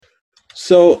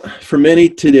So for many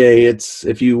today, it's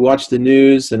if you watch the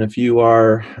news and if you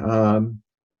are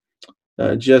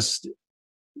just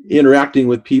interacting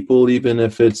with people, even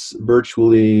if it's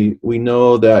virtually, we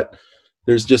know that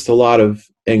there's just a lot of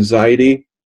anxiety.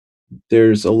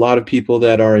 There's a lot of people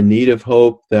that are in need of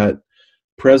hope. That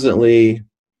presently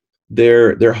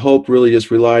their hope really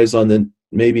just relies on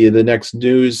maybe the next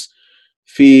news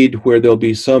feed where there'll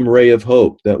be some ray of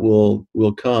hope that will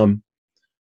come.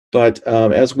 But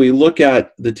as we look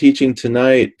at the teaching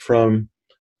tonight from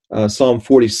Psalm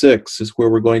 46 is where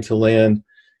we're going to land.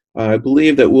 I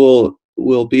believe that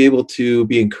we'll be able to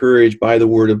be encouraged by the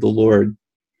word of the Lord.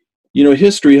 You know,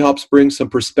 history helps bring some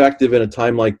perspective in a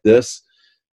time like this.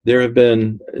 There have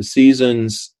been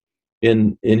seasons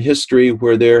in history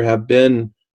where there have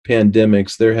been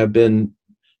pandemics, there have been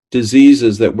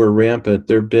diseases that were rampant,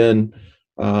 there have been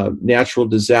natural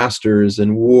disasters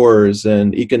and wars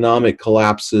and economic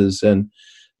collapses and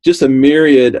just a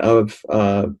myriad of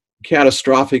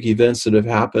catastrophic events that have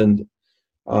happened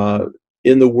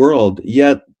in the world,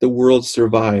 yet the world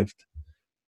survived.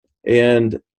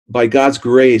 And by God's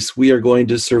grace, we are going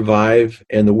to survive,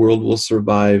 and the world will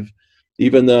survive,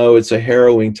 even though it's a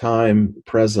harrowing time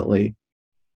presently.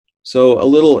 So a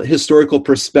little historical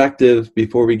perspective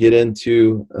before we get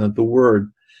into the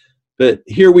Word. But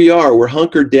here we are, we're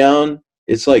hunkered down.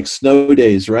 It's like snow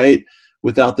days, right?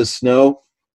 Without the snow.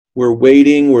 We're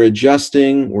waiting, we're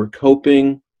adjusting, we're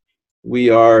coping. We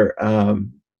are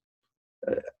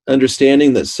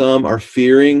understanding that some are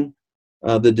fearing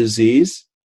the disease,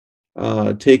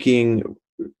 taking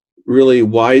really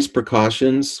wise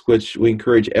precautions, which we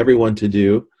encourage everyone to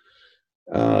do.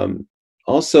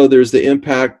 Also, there's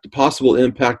the possible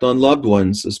impact on loved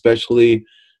ones, especially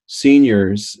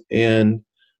seniors. And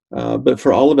but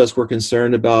for all of us, we're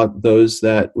concerned about those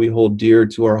that we hold dear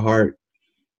to our heart.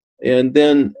 And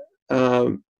then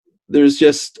there's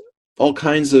just all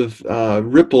kinds of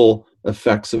ripple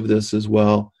effects of this as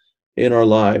well in our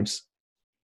lives.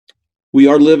 We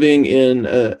are living in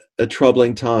a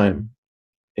troubling time,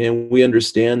 and we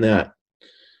understand that.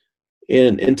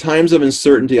 In times of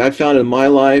uncertainty, I found in my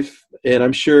life, and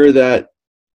I'm sure that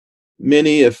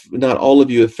many, if not all of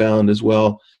you have found as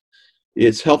well,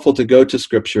 it's helpful to go to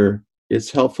Scripture.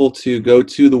 It's helpful to go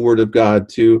to the Word of God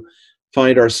to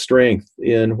find our strength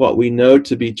in what we know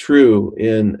to be true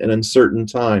in an uncertain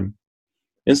time.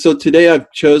 And so today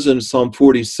I've chosen Psalm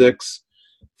 46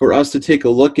 for us to take a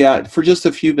look at for just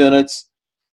a few minutes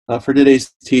for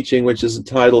today's teaching, which is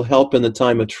entitled Help in the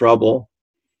Time of Trouble.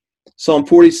 Psalm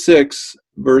 46,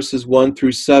 verses 1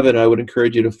 through 7, I would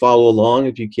encourage you to follow along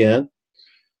if you can.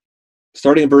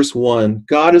 Starting in verse 1,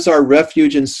 God is our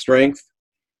refuge and strength,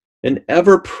 an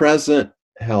ever-present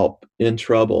help in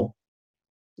trouble.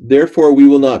 Therefore we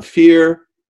will not fear,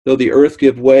 though the earth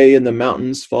give way and the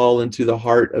mountains fall into the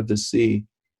heart of the sea.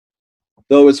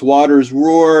 Though its waters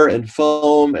roar and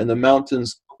foam and the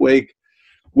mountains quake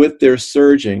with their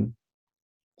surging.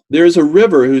 There is a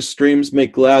river whose streams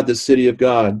make glad the city of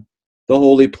God, the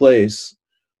holy place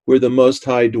where the Most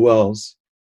High dwells.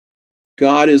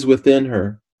 God is within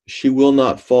her. She will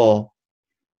not fall.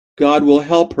 God will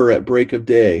help her at break of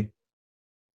day.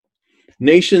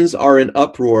 Nations are in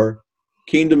uproar.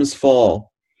 Kingdoms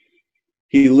fall.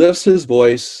 He lifts his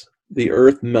voice. The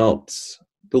earth melts.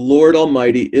 The Lord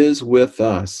Almighty is with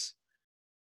us.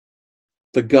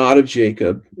 The God of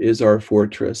Jacob is our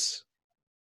fortress.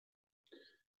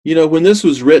 You know, when this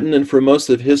was written, and for most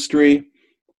of history,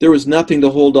 there was nothing to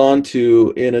hold on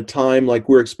to in a time like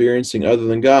we're experiencing other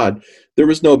than God. There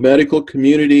was no medical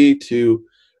community to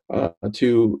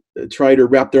try to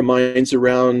wrap their minds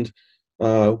around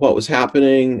what was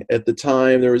happening at the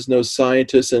time. There was no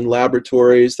scientists and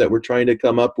laboratories that were trying to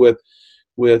come up with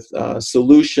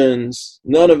solutions.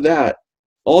 None of that.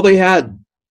 All they had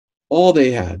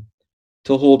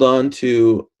to hold on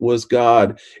to was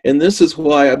God. And this is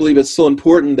why I believe it's so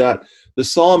important that the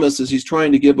psalmist, as he's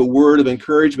trying to give a word of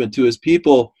encouragement to his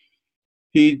people,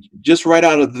 he just right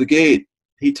out of the gate,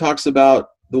 he talks about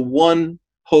the one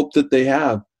hope that they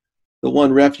have, the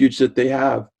one refuge that they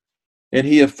have. And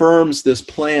he affirms this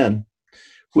plan,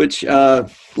 which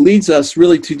leads us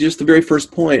really to just the very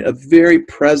first point, a very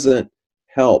present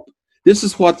help. This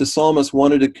is what the psalmist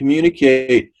wanted to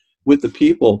communicate with the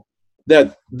people,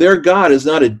 that their God is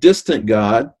not a distant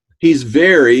God. He's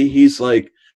like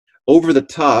over the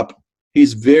top.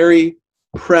 He's very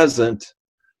present.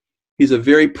 He's a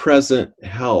very present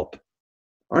help.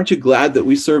 Aren't you glad that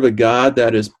we serve a God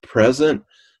that is present,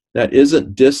 that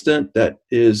isn't distant, that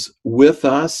is with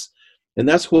us? And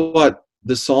that's what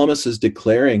the psalmist is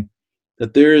declaring,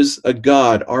 that there is a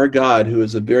God, our God, who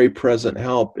is a very present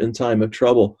help in time of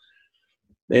trouble.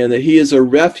 and that he is a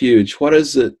refuge. What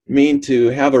does it mean to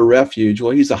have a refuge?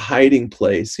 Well, he's a hiding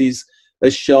place. He's a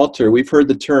shelter. We've heard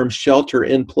the term shelter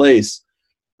in place.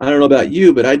 I don't know about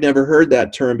you, but I'd never heard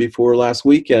that term before last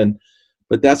weekend.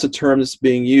 But that's a term that's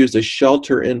being used, a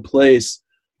shelter in place.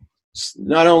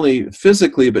 Not only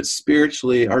physically, but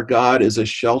spiritually, our God is a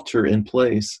shelter in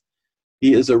place.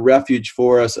 He is a refuge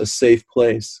for us, a safe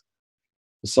place.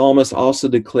 The psalmist also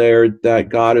declared that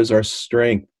God is our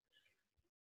strength,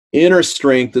 inner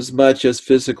strength as much as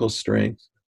physical strength.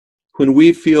 When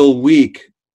we feel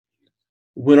weak,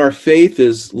 when our faith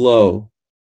is low,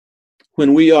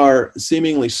 when we are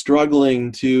seemingly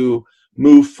struggling to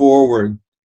move forward,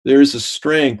 there is a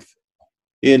strength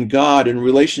in God, in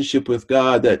relationship with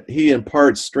God, that he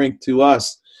imparts strength to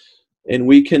us, and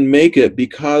we can make it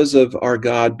because of our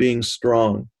God being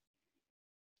strong.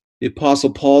 The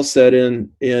Apostle Paul said,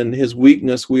 in his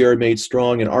weakness we are made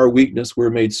strong, in our weakness we're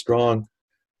made strong.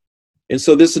 And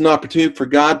so this is an opportunity for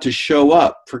God to show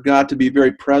up, for God to be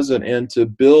very present and to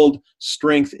build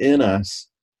strength in us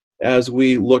as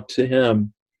we look to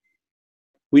him.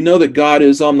 We know that God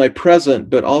is omnipresent,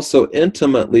 but also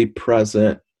intimately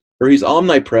present, or he's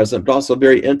omnipresent, but also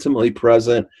very intimately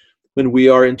present when we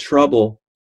are in trouble.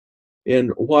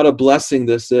 And what a blessing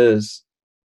this is.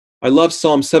 I love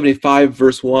Psalm 75,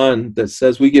 verse 1, that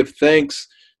says, we give thanks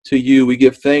to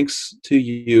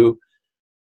you,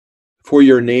 for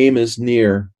your name is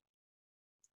near.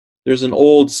 There's an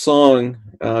old song,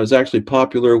 it was actually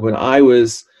popular when I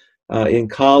was in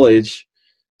college,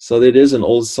 so it is an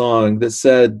old song that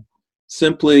said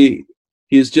simply,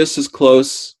 he's just as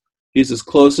close, he's as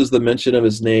close as the mention of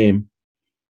his name.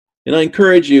 And I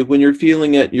encourage you, when you're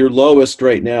feeling at your lowest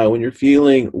right now, when you're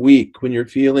feeling weak, when you're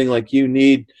feeling like you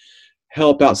need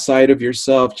help outside of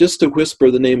yourself, just to whisper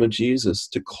the name of Jesus,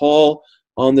 to call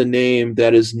on the name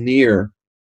that is near,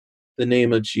 the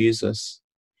name of Jesus.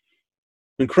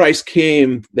 When Christ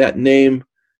came, that name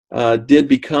did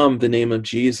become the name of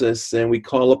Jesus, and we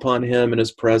call upon him, and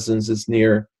his presence is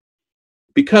near.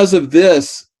 Because of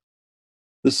this,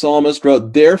 the psalmist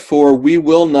wrote, therefore we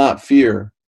will not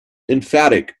fear.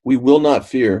 Emphatic, we will not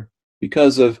fear,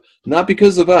 not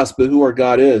because of us, but who our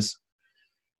God is.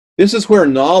 This is where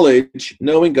knowledge,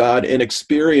 knowing God, and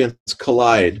experience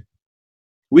collide.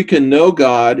 We can know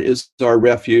God is our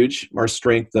refuge, our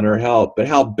strength, and our help, but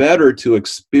how better to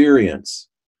experience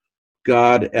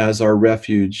God as our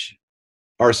refuge,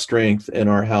 our strength, and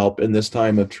our help in this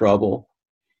time of trouble.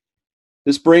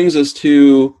 This brings us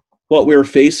to what we're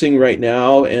facing right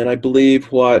now, and I believe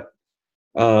what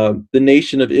the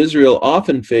nation of Israel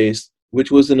often faced,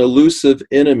 which was an elusive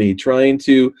enemy, trying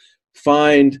to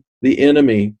find the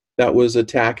enemy that was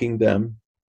attacking them.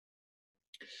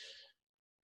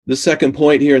 The second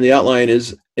point here in the outline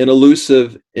is an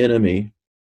elusive enemy.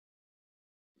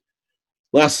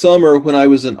 Last summer, when I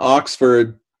was in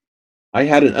Oxford, I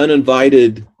had an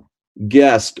uninvited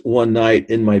guest one night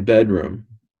in my bedroom.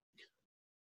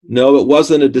 No, it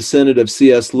wasn't a descendant of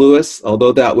C.S. Lewis,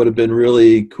 although that would have been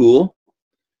really cool.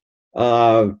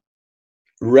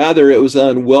 Rather, it was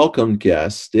an unwelcome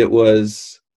guest. It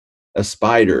was a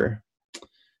spider.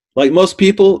 Like most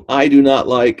people, I do not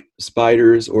like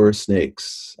spiders or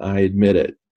snakes. I admit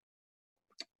it.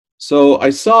 So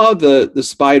I saw the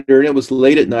spider, and it was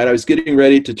late at night. I was getting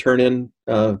ready to turn in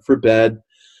for bed,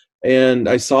 and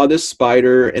I saw this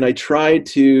spider, and I tried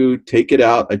to take it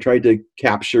out. I tried to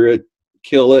capture it,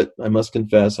 kill it. I must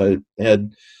confess, I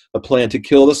had a plan to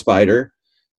kill the spider,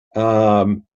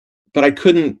 but I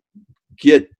couldn't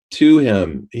get to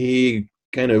him. He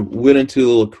kind of went into a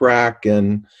little crack,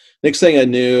 and next thing I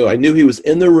knew he was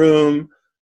in the room,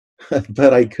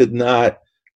 but I could not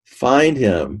find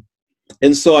him.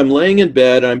 And so I'm laying in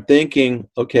bed, and I'm thinking,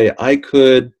 okay, I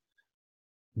could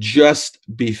just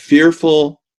be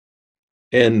fearful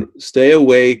and stay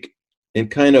awake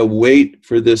and kind of wait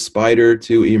for this spider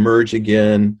to emerge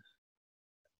again,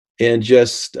 and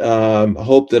just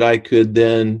hope that I could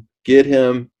then get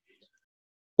him.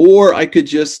 Or I could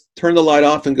just turn the light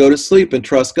off and go to sleep and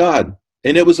trust God.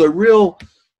 And it was a real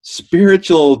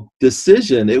spiritual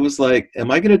decision. It was like, am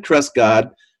I going to trust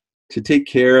God to take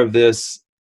care of this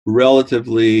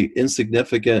relatively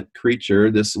insignificant creature,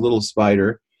 this little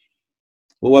spider?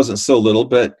 Well, it wasn't so little,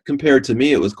 but compared to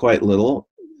me, it was quite little.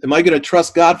 Am I going to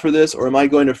trust God for this, or am I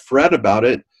going to fret about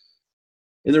it?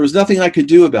 And there was nothing I could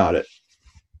do about it.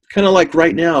 Kind of like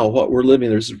right now, what we're living,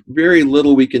 there's very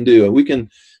little we can do. And we can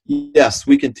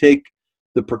take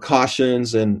the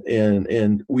precautions,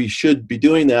 and we should be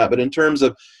doing that. But in terms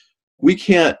of, we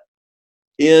can't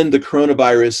end the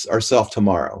coronavirus ourselves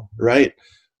tomorrow, right?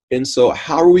 And so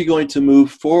how are we going to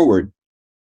move forward?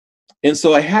 And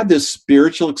so I had this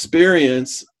spiritual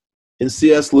experience in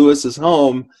C.S. Lewis's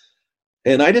home,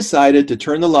 and I decided to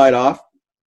turn the light off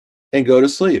and go to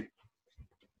sleep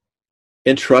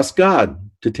and trust God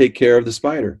to take care of the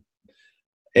spider.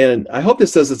 And I hope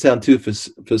this doesn't sound too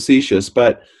facetious,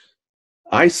 but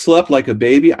I slept like a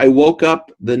baby. I woke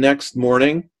up the next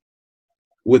morning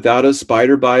without a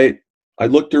spider bite. I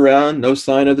looked around, no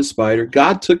sign of the spider.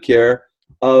 God took care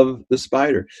of the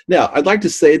spider. Now, I'd like to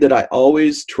say that I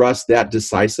always trust that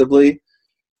decisively,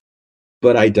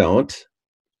 but I don't.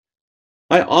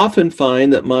 I often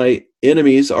find that my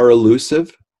enemies are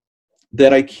elusive,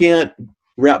 that I can't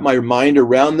wrap my mind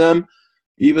around them,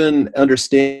 even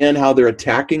understand how they're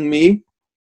attacking me.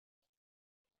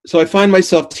 So I find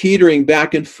myself teetering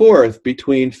back and forth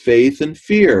between faith and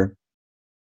fear.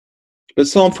 But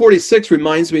Psalm 46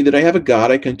 reminds me that I have a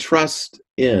God I can trust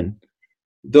in.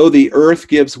 Though the earth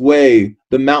gives way,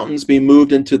 the mountains be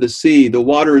moved into the sea, the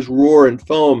waters roar and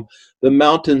foam, the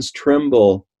mountains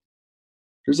tremble.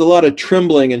 There's a lot of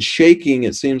trembling and shaking,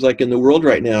 it seems like, in the world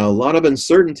right now, a lot of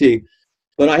uncertainty,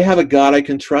 but I have a God I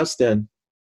can trust in.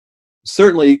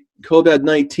 Certainly,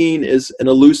 COVID-19 is an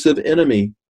elusive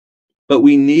enemy, but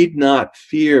we need not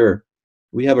fear.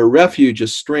 We have a refuge, a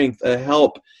strength, a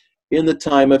help in the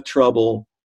time of trouble,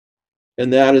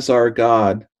 and that is our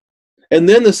God. And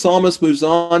then the psalmist moves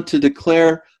on to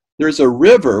declare there's a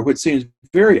river, which seems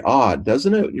very odd,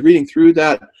 doesn't it? You're reading through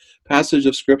that passage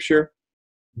of Scripture.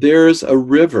 There's a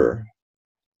river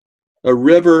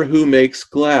who makes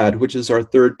glad, which is our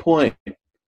third point.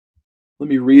 Let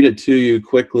me read it to you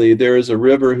quickly. There is a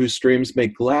river whose streams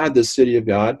make glad the city of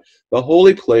God, the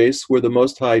holy place where the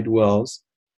Most High dwells.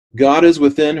 God is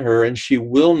within her, and she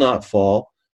will not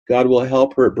fall. God will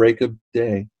help her at break of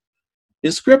day.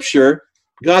 In Scripture,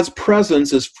 God's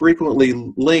presence is frequently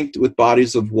linked with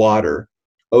bodies of water,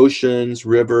 oceans,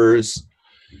 rivers,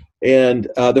 and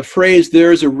the phrase,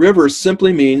 there is a river,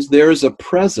 simply means there is a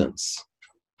presence.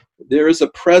 There is a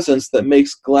presence that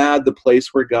makes glad the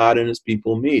place where God and his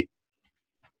people meet.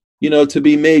 You know, to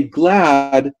be made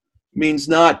glad means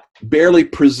not barely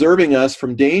preserving us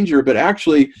from danger, but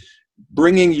actually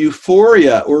bringing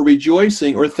euphoria or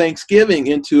rejoicing or thanksgiving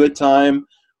into a time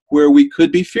where we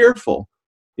could be fearful.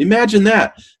 Imagine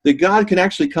that God can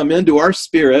actually come into our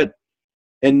spirit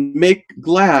and make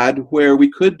glad where we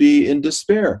could be in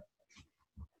despair.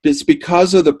 It's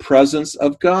because of the presence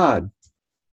of God.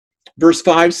 Verse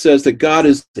 5 says that God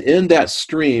is in that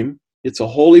stream. It's a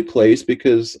holy place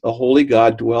because a holy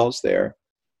God dwells there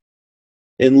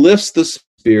and lifts the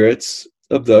spirits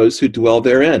of those who dwell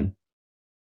therein.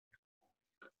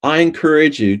 I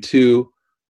encourage you to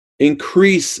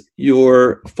increase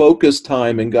your focus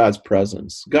time in God's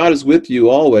presence. God is with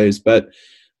you always, but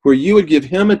where you would give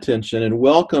him attention and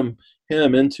welcome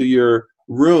him into your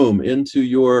room, into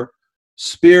your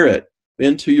spirit,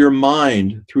 into your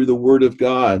mind through the Word of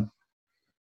God,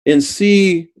 and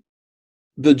see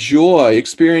the joy,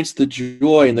 experience the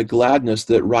joy and the gladness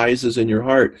that rises in your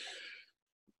heart.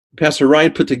 Pastor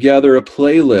Ryan put together a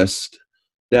playlist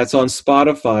that's on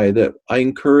Spotify that I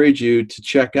encourage you to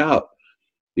check out.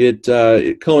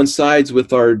 It coincides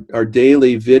with our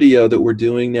daily video that we're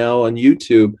doing now on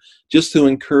YouTube, just to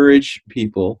encourage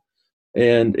people.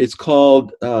 And it's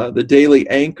called The Daily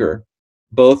Anchor,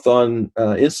 both on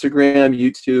Instagram,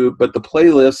 YouTube, but the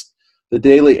playlist, the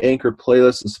Daily Anchor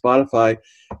playlist on Spotify,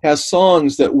 has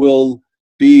songs that will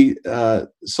be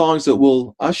songs that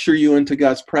will usher you into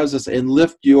God's presence and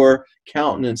lift your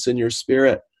countenance in your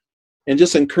spirit. And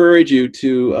just encourage you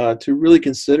to really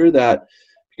consider that,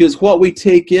 because what we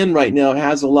take in right now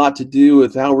has a lot to do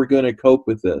with how we're going to cope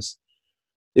with this.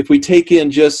 If we take in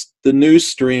just the news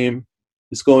stream,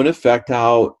 it's going to affect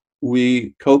how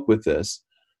we cope with this.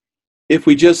 If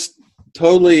we just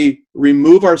totally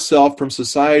remove ourselves from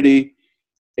society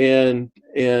and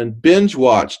binge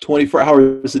watch 24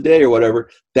 hours a day or whatever,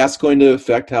 that's going to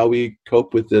affect how we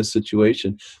cope with this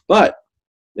situation.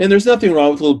 And there's nothing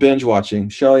wrong with a little binge watching.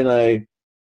 Shelley and I,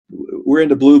 we're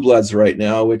into Blue Bloods right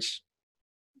now, which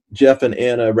Jeff and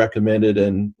Anna recommended,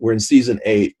 and we're in season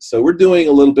 8. So we're doing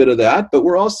a little bit of that, but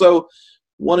we're also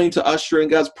wanting to usher in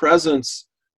God's presence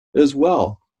as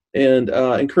well, and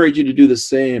encourage you to do the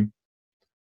same.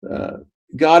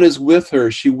 God is with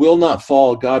her. She will not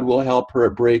fall. God will help her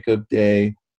at break of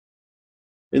day.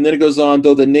 And then it goes on,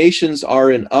 though the nations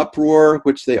are in uproar,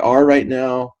 which they are right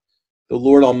now, the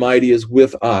Lord Almighty is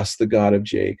with us, the God of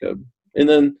Jacob. And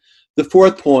then the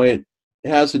fourth point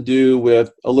has to do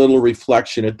with a little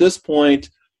reflection. At this point,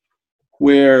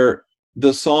 where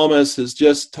the psalmist has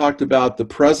just talked about the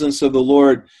presence of the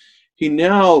Lord, he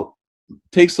now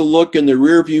takes a look in the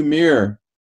rearview mirror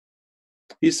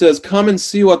He says, come and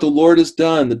see what the Lord has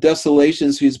done, the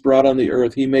desolations he's brought on the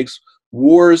earth. He makes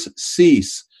wars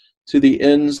cease to the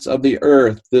ends of the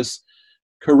earth. This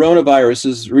coronavirus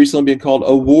has recently been called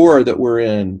a war that we're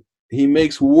in. He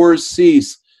makes wars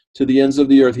cease to the ends of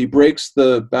the earth. He breaks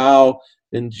the bow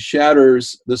and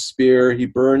shatters the spear. He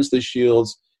burns the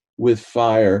shields with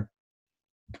fire.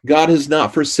 God has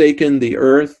not forsaken the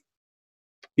earth.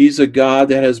 He's a God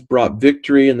that has brought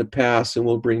victory in the past and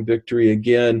will bring victory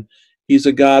again. He's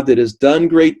a God that has done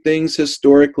great things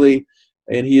historically,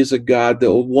 and he is a God that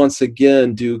will once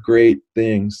again do great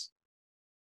things.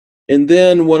 And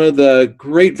then one of the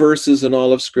great verses in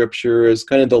all of Scripture is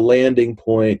kind of the landing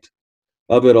point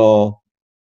of it all.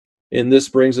 And this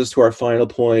brings us to our final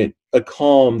point, a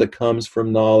calm that comes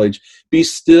from knowledge. Be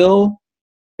still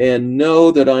and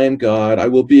know that I am God. I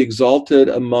will be exalted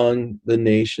among the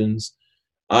nations.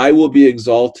 I will be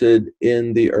exalted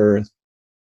in the earth.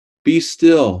 Be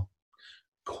still.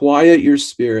 Quiet your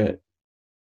spirit.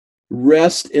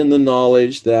 Rest in the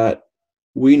knowledge that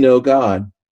we know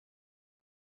God.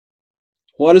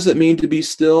 What does it mean to be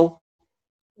still?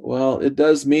 Well, it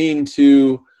does mean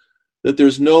that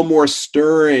there's no more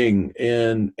stirring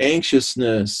and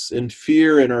anxiousness and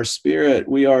fear in our spirit.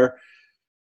 We are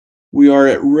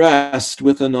at rest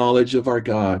with the knowledge of our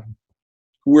God.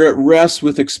 We're at rest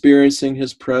with experiencing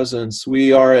his presence.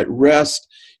 We are at rest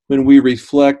when we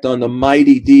reflect on the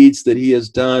mighty deeds that he has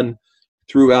done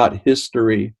throughout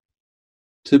history.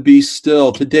 To be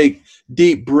still, to take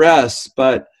deep breaths,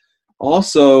 but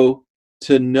also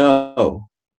to know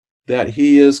that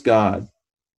he is God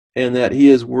and that he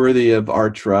is worthy of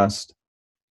our trust.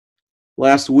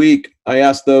 Last week, I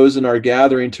asked those in our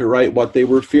gathering to write what they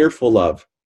were fearful of.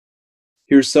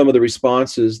 Here's some of the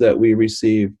responses that we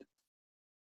received.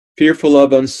 Fearful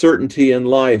of uncertainty in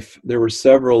life. There were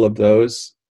several of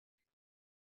those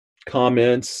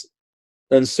comments.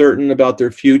 Uncertain about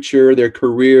their future, their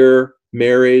career,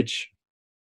 marriage.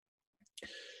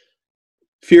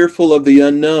 Fearful of the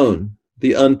unknown,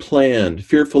 the unplanned.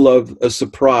 Fearful of a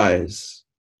surprise,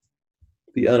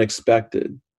 the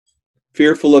unexpected.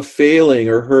 Fearful of failing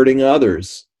or hurting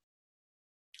others.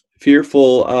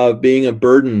 Fearful of being a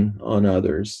burden on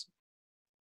others.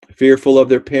 Fearful of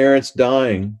their parents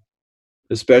dying,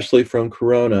 especially from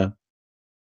corona.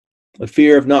 A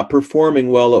fear of not performing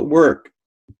well at work.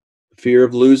 Fear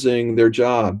of losing their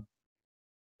job.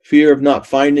 Fear of not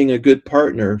finding a good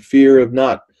partner. Fear of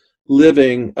not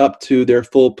living up to their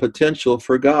full potential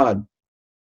for God.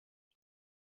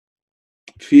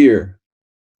 Fear.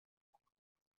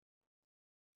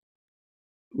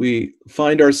 We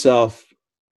find ourselves,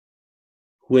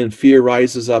 when fear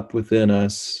rises up within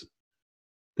us,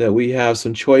 that we have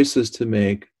some choices to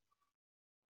make.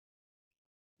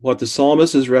 What the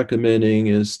psalmist is recommending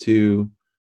is to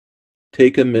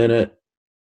take a minute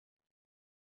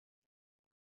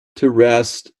to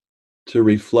rest, to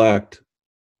reflect,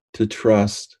 to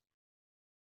trust,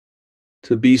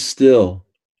 to be still,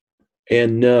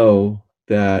 and know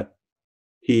that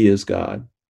he is God.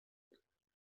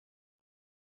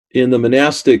 In the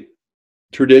monastic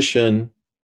tradition,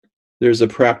 there's a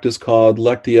practice called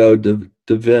Lectio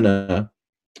Divina.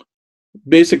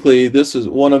 Basically, this is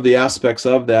one of the aspects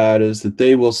of that, is that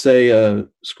they will say a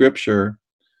scripture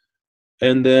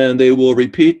and then they will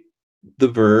repeat the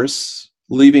verse,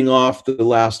 leaving off the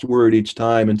last word each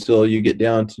time until you get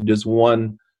down to just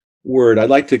one word. I'd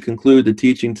like to conclude the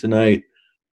teaching tonight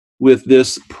with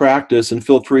this practice, and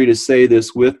feel free to say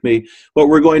this with me. What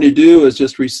we're going to do is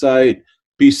just recite,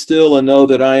 be still and know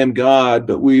that I am God,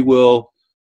 but we will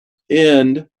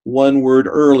end one word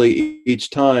early each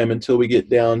time until we get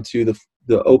down to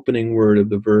the opening word of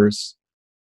the verse.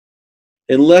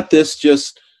 And let this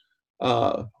just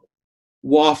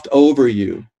waft over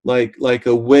you, like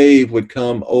a wave would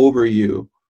come over you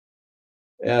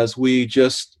as we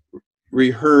just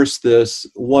rehearse this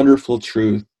wonderful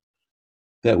truth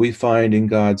that we find in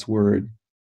God's word.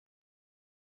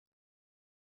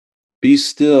 Be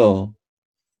still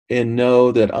and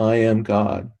know that I am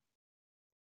God.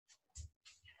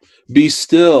 Be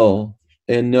still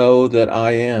and know that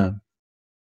I am.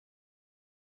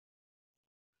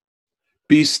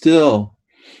 Be still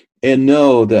and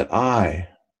know that I.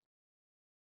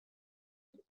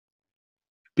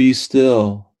 Be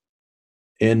still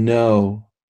and know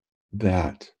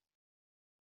that.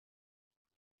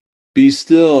 Be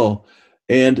still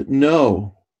and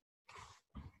know.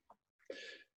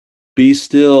 Be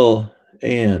still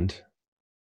and.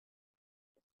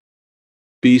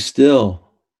 Be still.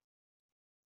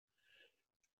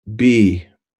 Be.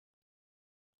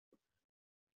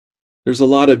 There's a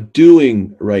lot of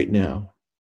doing right now.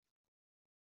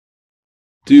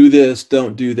 do this,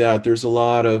 don't do that. There's a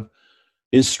lot of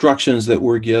instructions that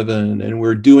we're given, and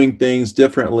we're doing things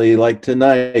differently. Like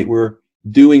tonight, we're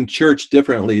doing church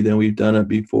differently than we've done it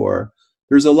before.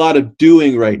 There's a lot of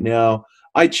doing right now.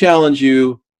 I challenge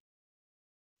you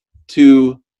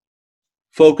to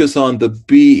focus on the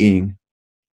being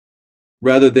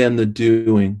rather than the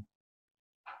doing.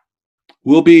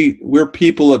 We're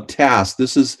people of task.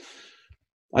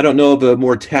 I don't know of a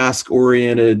more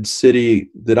task-oriented city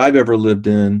that I've ever lived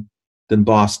in than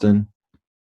Boston.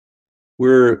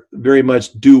 We're very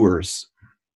much doers.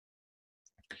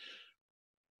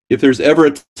 If there's ever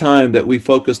a time that we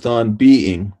focused on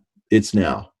being, it's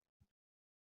now.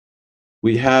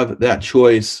 We have that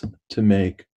choice to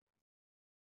make.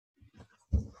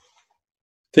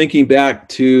 Thinking back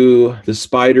to the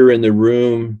spider in the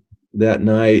room that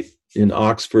night in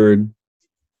Oxford,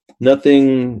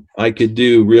 nothing I could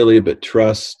do really but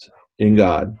trust in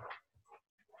God.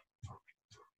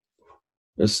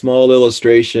 A small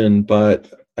illustration,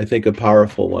 but I think a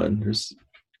powerful one. There's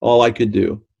all I could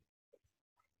do.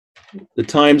 The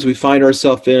times we find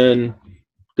ourselves in,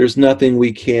 there's nothing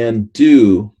we can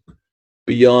do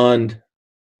beyond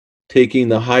taking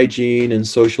the hygiene and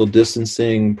social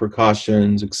distancing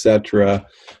precautions, etc.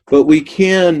 But we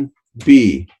can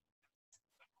be.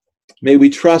 May we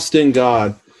trust in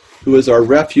God, who is our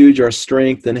refuge, our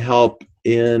strength, and help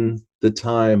in the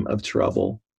time of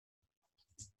trouble.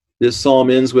 This psalm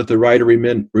ends with the writer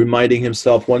reminding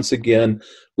himself once again,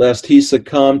 lest he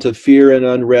succumb to fear and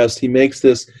unrest. He makes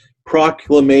this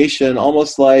proclamation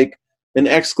almost like an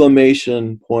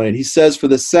exclamation point. He says for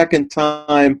the second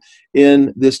time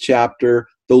in this chapter,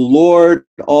 the Lord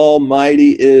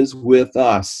Almighty is with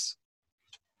us.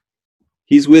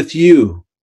 He's with you.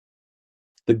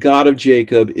 The God of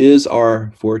Jacob is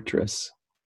our fortress.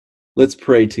 Let's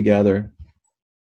pray together.